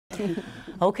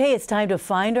Okay, it's time to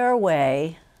find our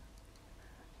way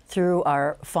through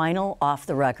our final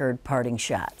off-the-record parting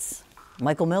shots.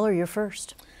 Michael Miller, you're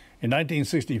first. In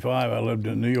 1965, I lived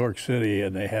in New York City,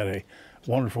 and they had a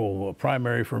wonderful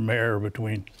primary for mayor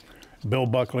between Bill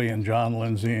Buckley and John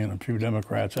Lindsay and a few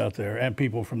Democrats out there, and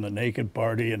people from the Naked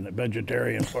Party and the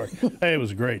Vegetarian Party. Hey, it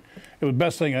was great. It was the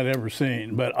best thing I'd ever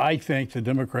seen. But I think the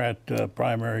Democrat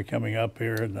primary coming up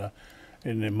here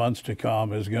in the months to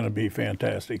come is going to be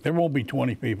fantastic. There won't be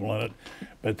 20 people in it,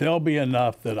 but there'll be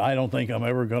enough that I don't think I'm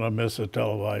ever going to miss a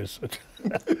televised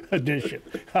edition.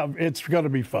 It's going to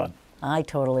be fun. I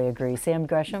totally agree. Sam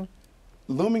Gresham?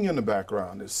 Looming in the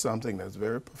background is something that's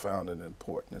very profound and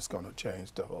important. It's going to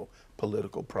change the whole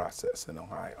political process in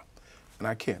Ohio. And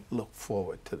I can't look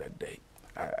forward to that date.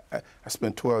 I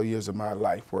spent 12 years of my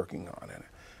life working on it.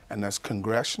 And that's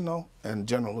congressional and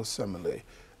General Assembly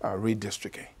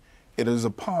redistricting. It is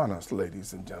upon us,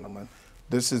 ladies and gentlemen.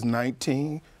 This is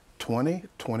 19, 20,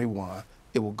 21.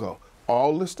 It will go.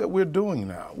 All this that we're doing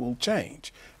now will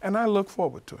change. And I look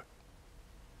forward to it.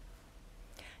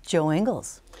 Joe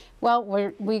Ingles. Well,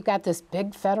 we've got this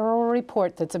big federal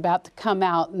report that's about to come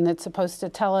out, and it's supposed to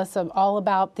tell us all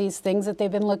about these things that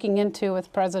they've been looking into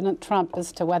with President Trump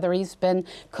as to whether he's been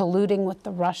colluding with the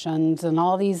Russians and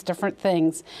all these different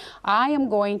things. I am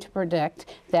going to predict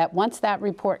that once that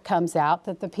report comes out,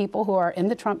 that the people who are in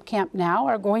the Trump camp now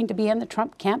are going to be in the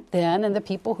Trump camp then, and the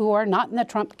people who are not in the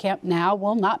Trump camp now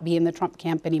will not be in the Trump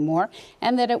camp anymore,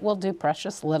 and that it will do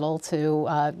precious little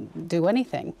to do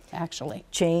anything, actually.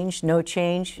 Change, no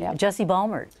change. Yep. Jesse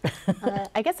Balmer.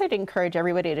 I guess I'd encourage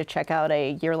everybody to check out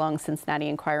a year-long Cincinnati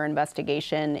Enquirer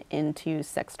investigation into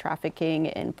sex trafficking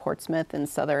in Portsmouth in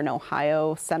southern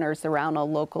Ohio. Centers around a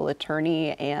local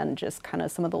attorney and just kind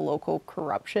of some of the local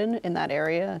corruption in that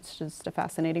area. It's just a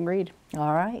fascinating read.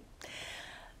 All right.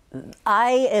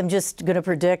 I am just going to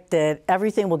predict that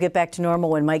everything will get back to normal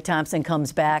when Mike Thompson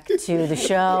comes back to the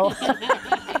show.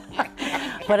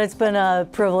 But it's been a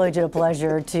privilege and a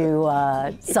pleasure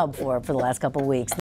to sub for the last couple of weeks.